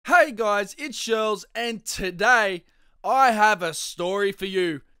Hey guys, it's Shirls, and today I have a story for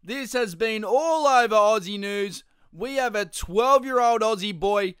you. This has been all over Aussie news. We have a 12-year-old Aussie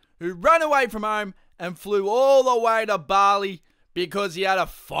boy who ran away from home and flew all the way to Bali because he had a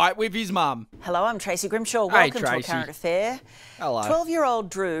fight with his mum. Hello, I'm Tracy Grimshaw. Hey, Welcome Tracy. to A Current Affair. Hello. 12-year-old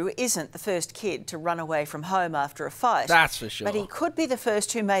Drew isn't the first kid to run away from home after a fight. That's for sure. But he could be the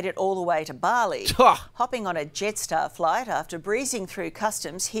first who made it all the way to Bali, hopping on a Jetstar flight after breezing through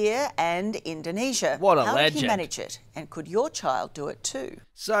customs here and Indonesia. What a How legend. did he manage it? And could your child do it too?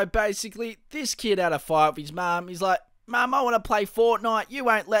 So basically, this kid had a fight with his mum. He's like, "Mum, I want to play Fortnite. You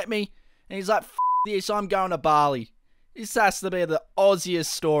won't let me." And he's like, "F this, I'm going to Bali." This has to be the Aussiest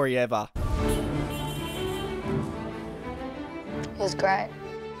story ever. It was great,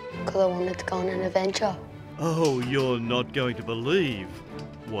 because I wanted to go on an adventure. Oh, you're not going to believe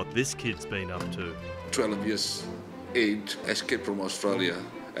what this kid's been up to. 12 years age, escaped from Australia,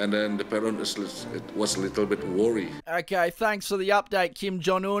 and then the parent was a little bit worried. Okay, thanks for the update, Kim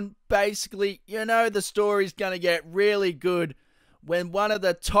Jong-un. Basically, you know the story's going to get really good when one of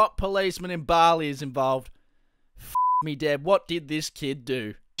the top policemen in Bali is involved. F me, Deb, what did this kid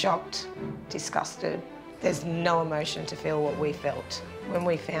do? Shocked, disgusted. There's no emotion to feel what we felt when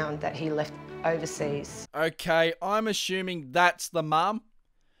we found that he left overseas. Okay, I'm assuming that's the mum.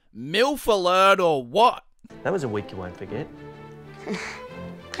 MILF alert or what? That was a week you won't forget.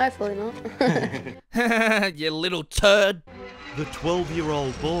 Hopefully not. You little turd. The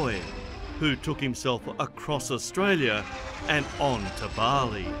 12-year-old boy who took himself across Australia and on to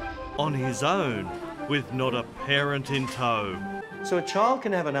Bali on his own with not a parent in tow. So a child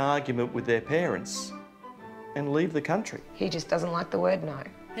can have an argument with their parents and leave the country. He just doesn't like the word no.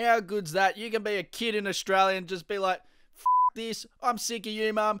 How good's that? You can be a kid in Australia and just be like, "F this, I'm sick of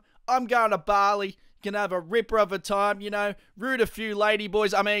you, mum. I'm going to Bali." You can have a ripper of a time, you know, root a few lady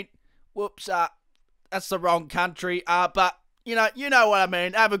boys. I mean, whoops, that's the wrong country. But, you know what I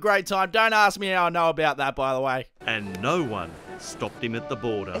mean. Have a great time. Don't ask me how I know about that, by the way. And no one stopped him at the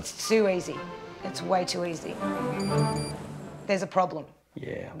border. It's too easy. It's way too easy. There's a problem.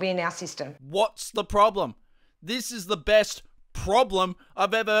 Yeah. In our system. What's the problem? This is the best problem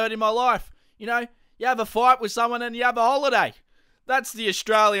I've ever heard in my life. You know, you have a fight with someone and you have a holiday. That's the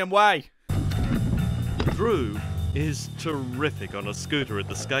Australian way. Drew is terrific on a scooter at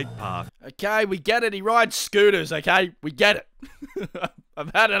the skate park. Okay, we get it. He rides scooters, okay? We get it.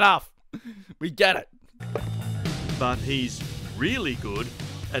 I've had enough. We get it. But he's really good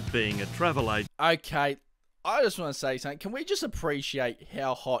at being a travel agent. Okay, I just want to say something. Can we just appreciate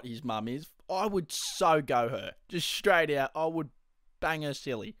how hot his mum is? I would so go her. Just straight out, I would bang her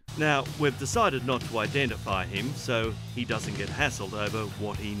silly. Now, we've decided not to identify him so he doesn't get hassled over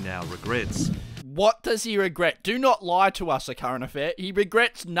what he now regrets. What does he regret? Do not lie to us, A Current Affair. He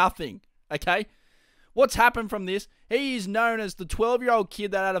regrets nothing, okay? What's happened from this? He is known as the 12-year-old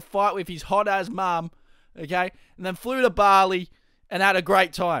kid that had a fight with his hot-ass mum, okay? And then flew to Bali and had a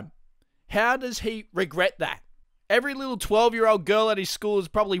great time. How does he regret that? Every little 12-year-old girl at his school is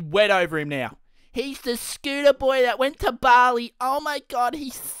probably wet over him now. He's the scooter boy that went to Bali. Oh my God,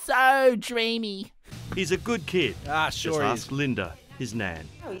 he's so dreamy. He's a good kid. Sure Just is. ask Linda, his nan.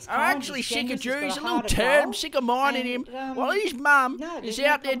 I'm actually sick of Drew. He's a little turd. I'm sick of minding him. Well, his mum is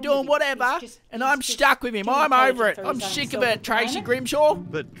out there doing whatever, and I'm stuck with him. I'm over it. I'm sick of it, Tracy Grimshaw.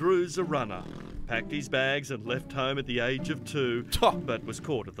 But Drew's a runner. Packed his bags and left home at the age of 2, but was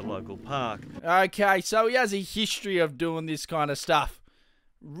caught at the local park. Okay, so he has a history of doing this kind of stuff.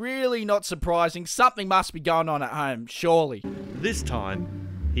 Really not surprising. Something must be going on at home, surely. This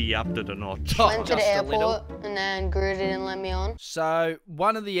time, he upped it a notch. Went to the Just a little. airport, and then Guru didn't let me on. So,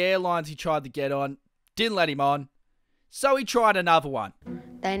 one of the airlines he tried to get on didn't let him on, so he tried another one.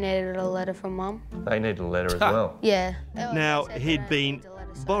 They needed a letter from Mum. They need a letter as well. Yeah. Now, he'd been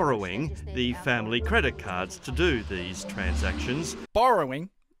borrowing the family credit cards to do these transactions. Borrowing?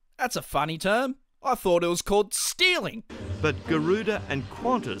 That's a funny term. I thought it was called stealing. But Garuda and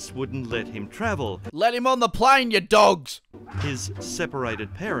Qantas wouldn't let him travel. Let him on the plane, you dogs! His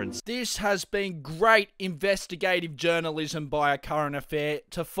separated parents. This has been great investigative journalism by A Current Affair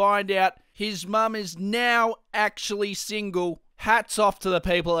to find out his mum is now actually single. Hats off to the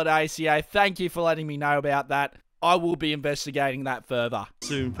people at ACA. Thank you for letting me know about that. I will be investigating that further.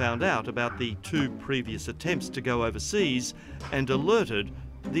 Soon found out about the 2 previous attempts to go overseas and alerted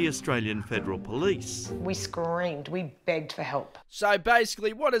the Australian Federal Police. We screamed. We begged for help. So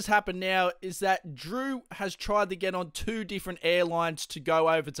basically what has happened now is that Drew has tried to get on 2 different airlines to go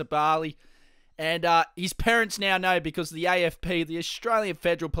over to Bali. And his parents now know because the AFP, the Australian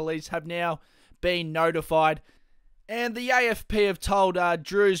Federal Police, have now been notified. And the AFP have told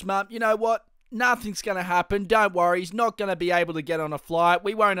Drew's mum, you know what? Nothing's going to happen. Don't worry. He's not going to be able to get on a flight.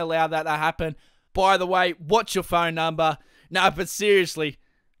 We won't allow that to happen. By the way, what's your phone number? No, but seriously,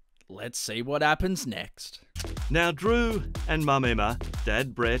 let's see what happens next. Now, Drew and Mum Emma,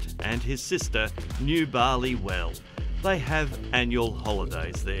 Dad Brett and his sister knew Bali well. They have annual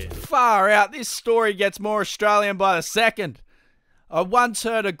holidays there. Far out. This story gets more Australian by the second. I once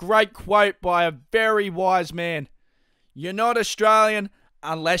heard a great quote by a very wise man. You're not Australian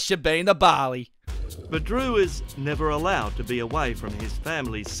unless you've been to Bali. But Drew is never allowed to be away from his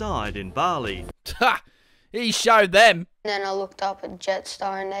family's side in Bali. Ha! He showed them. Then I looked up at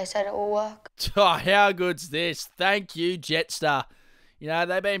Jetstar and they said it will work. Oh, how good's this? Thank you, Jetstar. You know,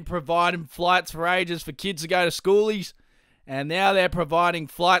 they've been providing flights for ages for kids to go to schoolies, and now they're providing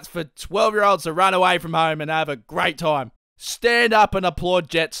flights for 12-year-olds to run away from home and have a great time. Stand up and applaud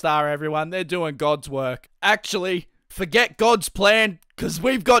Jetstar, everyone. They're doing God's work. Actually, forget God's plan, because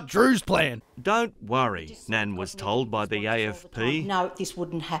we've got Drew's plan. Don't worry, Nan was told by the AFP. No, this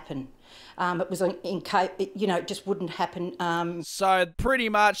wouldn't happen. It was it just wouldn't happen. So pretty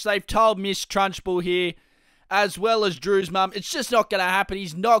much they've told Miss Trunchbull here, as well as Drew's mum, it's just not going to happen.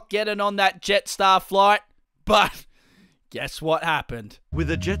 He's not getting on that Jetstar flight. But guess what happened? With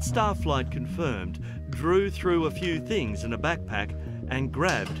a Jetstar flight confirmed, Drew threw a few things in a backpack and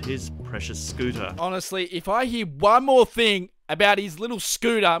grabbed his precious scooter. Honestly, if I hear one more thing about his little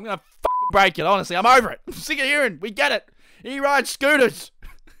scooter, I'm going to fucking break it. Honestly, I'm over it. I'm sick of hearing. We get it. He rides scooters.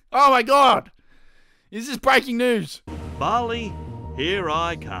 Oh my God. Is this breaking news? Bali, here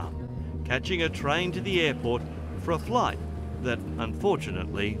I come. Catching a train to the airport for a flight that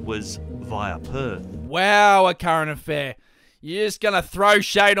unfortunately was via Perth. Wow, a current affair. You're just going to throw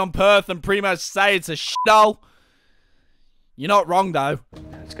shade on Perth and pretty much say it's a shithole? You're not wrong, though.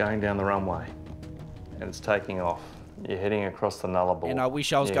 It's going down the runway and it's taking off. You're heading across the Nullarbor. And I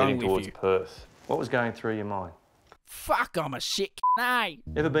wish I was going with towards you. Perth. What was going through your mind? Fuck, I'm a shit c***,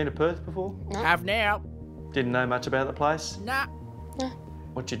 Ever been to Perth before? No. Have now. Didn't know much about the place? Nah.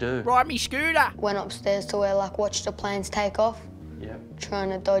 What'd you do? Ride me scooter. Went upstairs to where, watch the planes take off. Yep.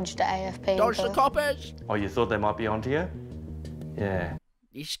 Trying to dodge the AFP. Dodge the coppers. Oh, you thought they might be onto you? Yeah.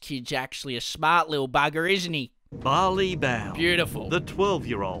 This kid's actually a smart little bugger, isn't he? Bali bound. Beautiful. The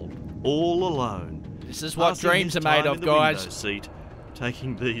 12-year-old, all alone. This is what Passing dreams his are made time of, in the window guys. seat,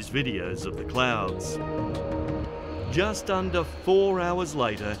 taking these videos of the clouds. Just under 4 hours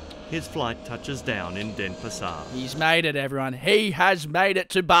later, his flight touches down in Denpasar. He's made it, everyone. He has made it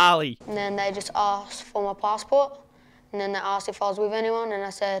to Bali. And then they just asked for my passport. And then they asked if I was with anyone. And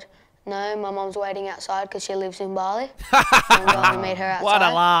I said, no, my mum's waiting outside because she lives in Bali. I'm going to meet her outside. What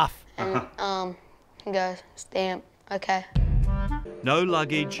a laugh. And he goes, stamp, okay. No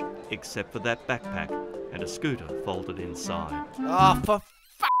luggage except for that backpack and a scooter folded inside. Oh, for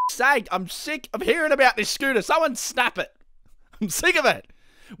fuck's sake. I'm sick of hearing about this scooter. Someone snap it. I'm sick of it.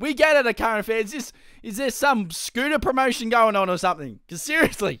 We get it at Current Affairs. Is there some scooter promotion going on or something? Because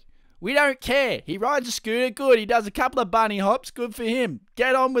seriously, we don't care. He rides a scooter, good. He does a couple of bunny hops, good for him.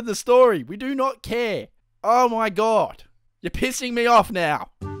 Get on with the story. We do not care. Oh my God. You're pissing me off now.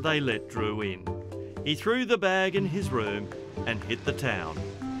 They let Drew in. He threw the bag in his room and hit the town,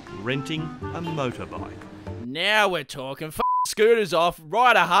 renting a motorbike. Now we're talking. F scooters off,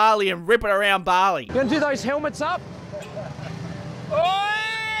 ride a Harley and rip it around Bali. You gonna do those helmets up? Oi,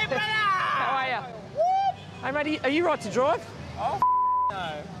 brother! How are you? Hey, mate, are you right to drive? Oh,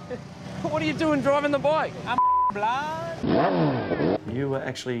 no. What are you doing driving the bike? I'm blood. You were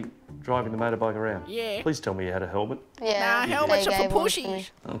actually driving the motorbike around? Yeah. Please tell me you had a helmet. Yeah. Nah, helmets they are for gave one to me.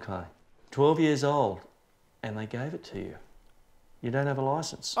 pushies. Okay. 12 years old, and they gave it to you. You don't have a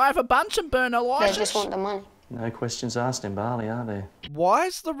licence. I have a Bunsen burner They license. just want the money. No questions asked in Bali, are there? Why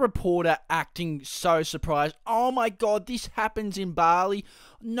is the reporter acting so surprised? Oh my God, this happens in Bali.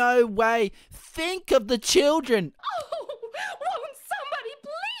 No way. Think of the children. Oh, won't somebody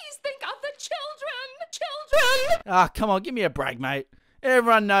please think of the children? Children! Ah, come on, give me a break, mate.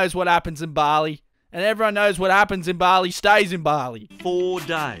 Everyone knows what happens in Bali. And everyone knows what happens in Bali stays in Bali. 4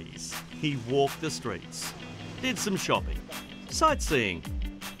 days, he walked the streets, did some shopping, sightseeing,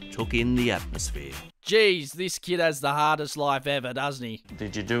 took in the atmosphere. Jeez, this kid has the hardest life ever, doesn't he?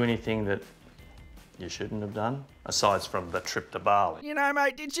 Did you do anything that you shouldn't have done? Aside from the trip to Bali. You know,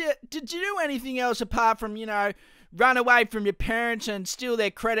 mate, did you do anything else apart from, run away from your parents and steal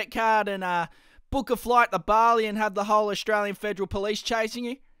their credit card and book a flight to Bali and have the whole Australian Federal Police chasing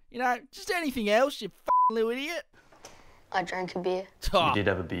you? Just anything else, you f***ing little idiot? I drank a beer. Oh, You did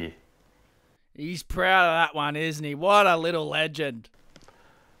have a beer. he's proud of that one, isn't he? What a little legend.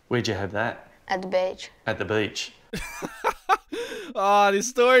 Where'd you have that? At the beach. At the beach. Oh, this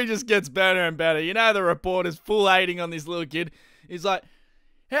story just gets better and better. You know, the reporter's full hating on this little kid. He's like,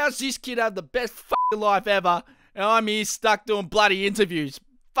 how's this kid have the best fucking life ever? And I'm here stuck doing bloody interviews.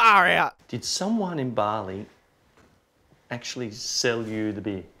 Far out. Did someone in Bali actually sell you the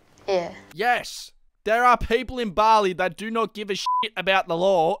beer? Yeah. Yes. There are people in Bali that do not give a shit about the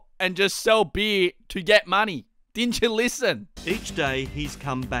law and just sell beer to get money. Didn't you listen? Each day he's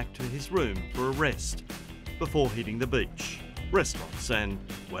come back to his room for a rest before hitting the beach, restaurants and,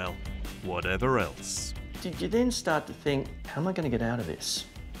 well, whatever else. Did you then start to think, how am I going to get out of this?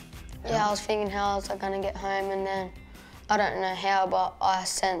 Yeah, I was thinking how was I going to get home, and then I don't know how, but I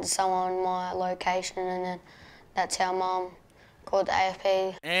sent someone my location, and then that's how Mum called the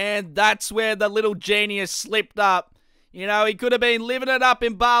AFP. And that's where the little genius slipped up. You know, he could have been living it up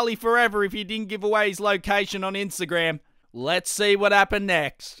in Bali forever if he didn't give away his location on Instagram. Let's see what happened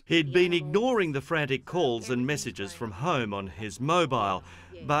next. He'd been ignoring the frantic calls and messages from home on his mobile,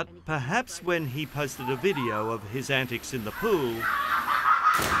 but perhaps when he posted a video of his antics in the pool,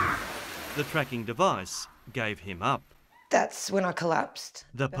 the tracking device gave him up. That's when I collapsed.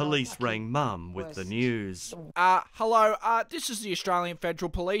 The police rang Mum with the news. Hello, this is the Australian Federal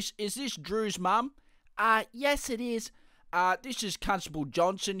Police. Is this Drew's mum? Yes it is. This is Constable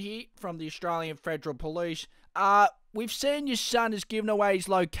Johnson here from the Australian Federal Police. We've seen your son has given away his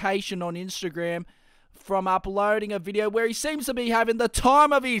location on Instagram from uploading a video where he seems to be having the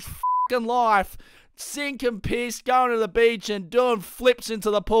time of his fucking life, sinking piss, going to the beach and doing flips into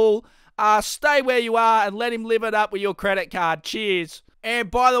the pool. Stay where you are and let him live it up with your credit card. Cheers.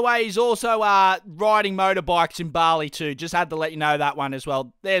 And by the way, he's also riding motorbikes in Bali too. Just had to let you know that one as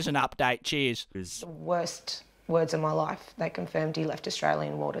well. There's an update. Cheers. The worst words of my life. They confirmed he left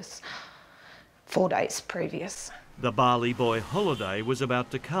Australian waters 4 days previous. The Bali boy holiday was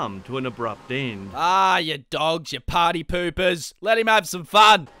about to come to an abrupt end. You dogs, you party poopers. Let him have some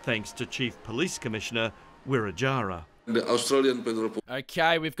fun. Thanks to Chief Police Commissioner Wirajara. The Australian Federal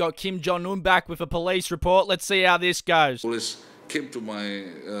Okay, we've got Kim Jong-un back with a police report. Let's see how this goes. Police came to my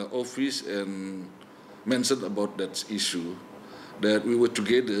office and mentioned about that issue, that we were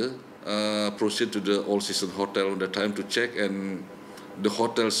together, proceed to the All Season Hotel on the time to check, and the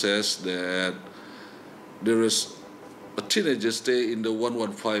hotel says that there is a teenager stay in the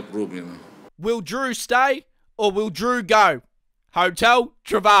 115 room, you know. Will Drew stay or will Drew go? Hotel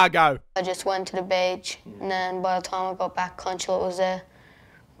Trivago. I just went to the beach, and then by the time I got back, Consulate was there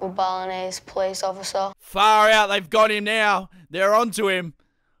with Balinese police officer. Far out, they've got him now. They're onto him.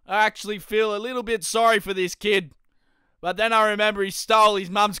 I actually feel a little bit sorry for this kid. But then I remember he stole his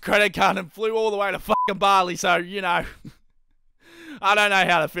mum's credit card and flew all the way to fucking Bali, so, you know, I don't know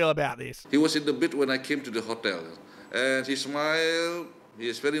how to feel about this. He was in the bed when I came to the hotel, and he smiled. He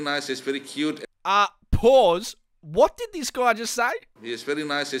is very nice, he's very cute. Pause. What did this guy just say? He is very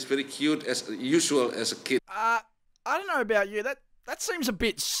nice, he's very cute as usual as a kid. I don't know about you. That seems a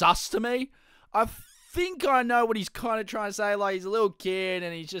bit sus to me. I think I know what he's kind of trying to say. Like, he's a little kid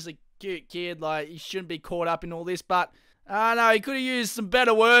and he's just a cute kid. Like, he shouldn't be caught up in all this. But, I don't know, he could have used some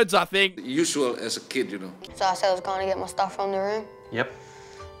better words, I think. Usual as a kid, you know. So I said I was going to get my stuff from the room. Yep.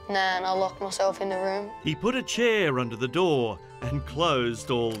 And then I locked myself in the room. He put a chair under the door and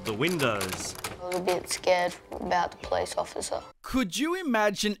closed all the windows. I was a bit scared about the police officer. Could you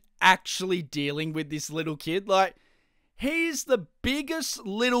imagine actually dealing with this little kid? Like, he's the biggest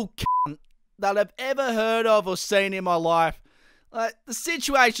little cunt that I've ever heard of or seen in my life. Like, the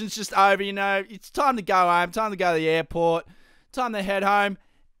situation's just over, you know. It's time to go home, time to go to the airport, time to head home.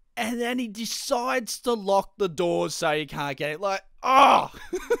 And then he decides to lock the doors so you can't get it. Like, oh,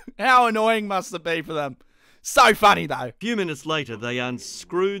 how annoying must it be for them? So funny, though. A few minutes later, they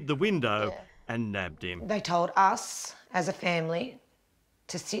unscrewed the window and nabbed him. They told us as a family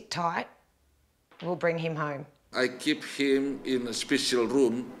to sit tight. We'll bring him home. I keep him in a special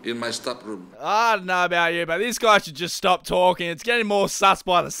room in my staff room. I don't know about you, but this guy should just stop talking. It's getting more sus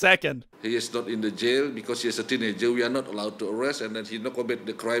by the second. He is not in the jail because he is a teenager. We are not allowed to arrest, and then he not commit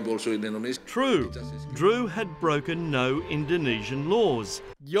the crime also in Indonesia. True. Drew had broken no Indonesian laws.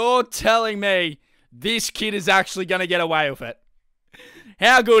 You're telling me this kid is actually going to get away with it?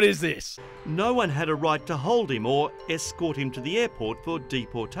 How good is this? No one had a right to hold him or escort him to the airport for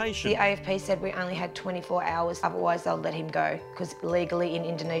deportation. The AFP said we only had 24 hours, otherwise they'll let him go, because legally in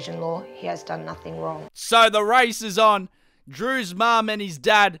Indonesian law, he has done nothing wrong. So the race is on. Drew's mum and his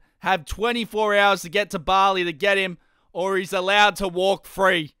dad have 24 hours to get to Bali to get him, or he's allowed to walk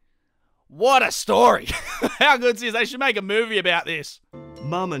free. What a story. How good is this? They should make a movie about this.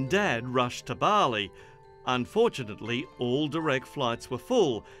 Mum and Dad rushed to Bali. Unfortunately, all direct flights were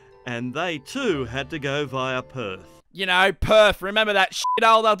full, and they too had to go via Perth. You know, Perth. Remember that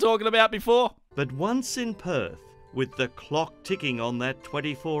shithole they were talking about before? But once in Perth, with the clock ticking on that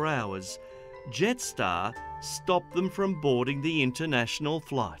 24 hours, Jetstar stopped them from boarding the international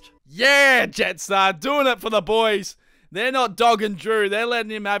flight. Yeah, Jetstar, doing it for the boys. They're not dogging Drew. They're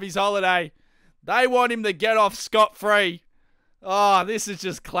letting him have his holiday. They want him to get off scot-free. Oh, this is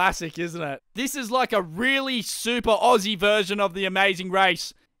just classic, isn't it? This is like a really super Aussie version of The Amazing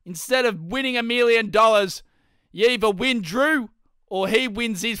Race. Instead of winning $1 million, you either win Drew or he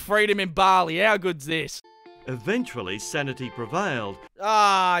wins his freedom in Bali. How good's this? Eventually, sanity prevailed.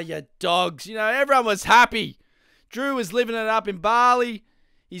 Ah, you dogs. You know, everyone was happy. Drew was living it up in Bali.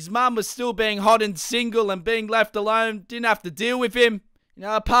 His mum was still being hot and single and being left alone. Didn't have to deal with him. You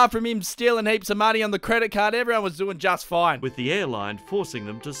know, apart from him stealing heaps of money on the credit card, everyone was doing just fine. With the airline forcing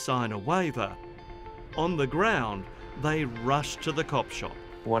them to sign a waiver. On the ground, they rushed to the cop shop.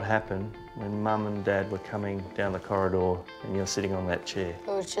 What happened when Mum and Dad were coming down the corridor and you're sitting on that chair? It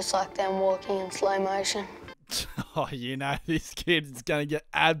was just like them walking in slow motion. Oh, you know, this kid is going to get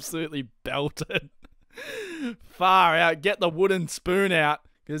absolutely belted. Far out. Get the wooden spoon out,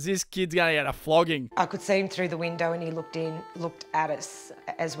 because this kid's going to get a flogging. I could see him through the window and he looked at us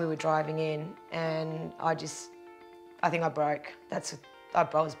as we were driving in, and I think I broke. I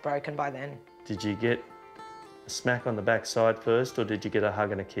was broken by then. Did you get a smack on the backside first, or did you get a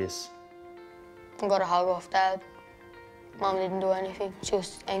hug and a kiss? I got a hug off Dad. Mum didn't do anything. She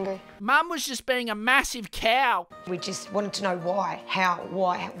was angry. Mum was just being a massive cow. We just wanted to know why,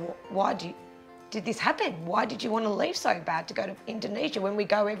 why did this happen? Why did you want to leave so bad to go to Indonesia when we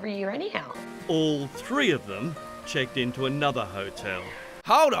go every year anyhow? All three of them checked into another hotel.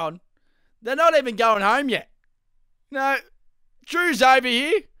 Hold on. They're not even going home yet. No, Drew's over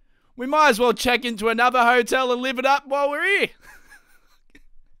here. We might as well check into another hotel and live it up while we're here.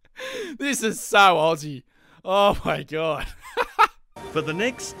 This is so Aussie. Oh my God. For the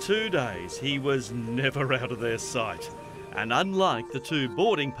next 2 days, he was never out of their sight. And unlike the 2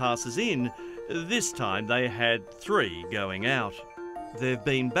 boarding passes in, this time they had 3 going out. They've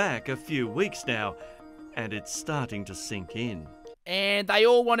been back a few weeks now, and it's starting to sink in. And they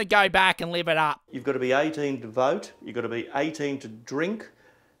all want to go back and live it up. You've got to be 18 to vote, you've got to be 18 to drink,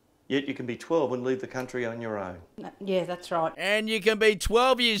 yet you can be 12 and leave the country on your own. Yeah, that's right. And you can be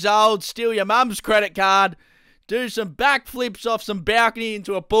 12 years old, steal your mum's credit card, do some backflips off some balcony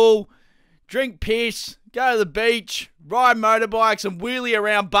into a pool, drink piss, go to the beach, ride motorbikes and wheelie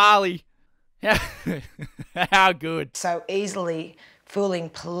around Bali. How good. So easily fooling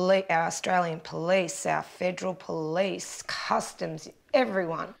our Australian police, our federal police, customs,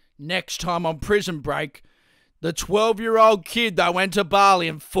 everyone. Next time on Prison Break, the 12-year-old kid that went to Bali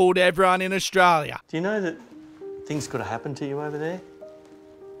and fooled everyone in Australia. Do you know that things could have happened to you over there?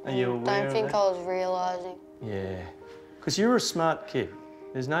 Are you aware Don't think of that? I was realising. Yeah, because you're a smart kid.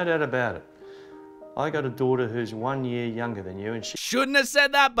 There's no doubt about it. I got a daughter who's 1 year younger than you, and she... Shouldn't have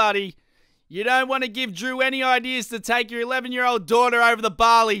said that, buddy. You don't want to give Drew any ideas to take your 11-year-old daughter over to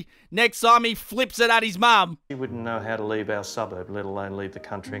Bali next time he flips it at his mum. She wouldn't know how to leave our suburb, let alone leave the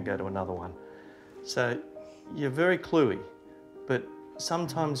country and go to another one. So, you're very cluey, but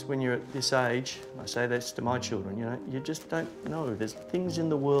sometimes when you're at this age, I say this to my children, you know, you just don't know. There's things in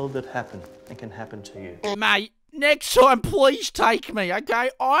the world that happen and can happen to you. Mate, next time please take me,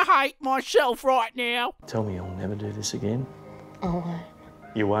 okay? I hate myself right now. Tell me you'll never do this again? I won't.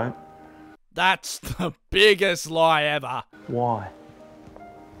 You won't? That's the biggest lie ever. Why?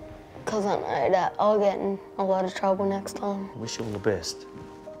 Because I know that I'll get in a lot of trouble next time. I wish you all the best.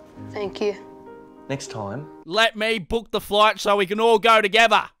 Thank you. Next time, let me book the flight so we can all go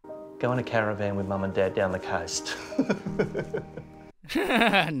together. go in a caravan with Mum and Dad down the coast.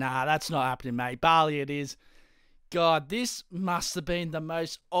 Nah, that's not happening, mate. Bali it is. God, this must have been the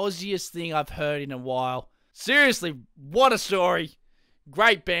most Aussiest thing I've heard in a while. Seriously, what a story.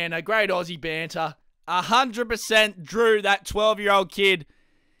 Great banter, great Aussie banter. 100% Drew, that 12-year-old kid,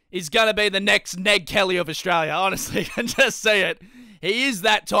 is going to be the next Ned Kelly of Australia. Honestly, I can just see it. He is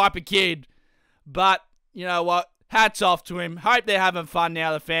that type of kid. But, you know what? Hats off to him. Hope they're having fun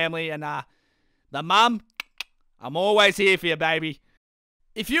now, the family. And the mum, I'm always here for you, baby.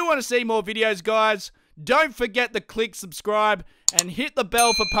 If you want to see more videos, guys, don't forget to click subscribe and hit the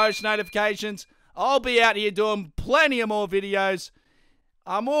bell for post notifications. I'll be out here doing plenty of more videos.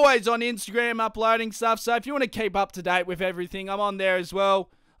 I'm always on Instagram uploading stuff, so if you want to keep up to date with everything, I'm on there as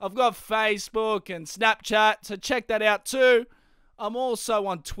well. I've got Facebook and Snapchat, so check that out too. I'm also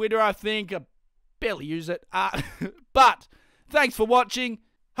on Twitter, I think. I barely use it. But thanks for watching.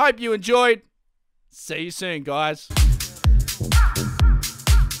 Hope you enjoyed. See you soon, guys.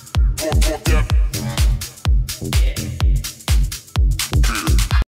 fuck that.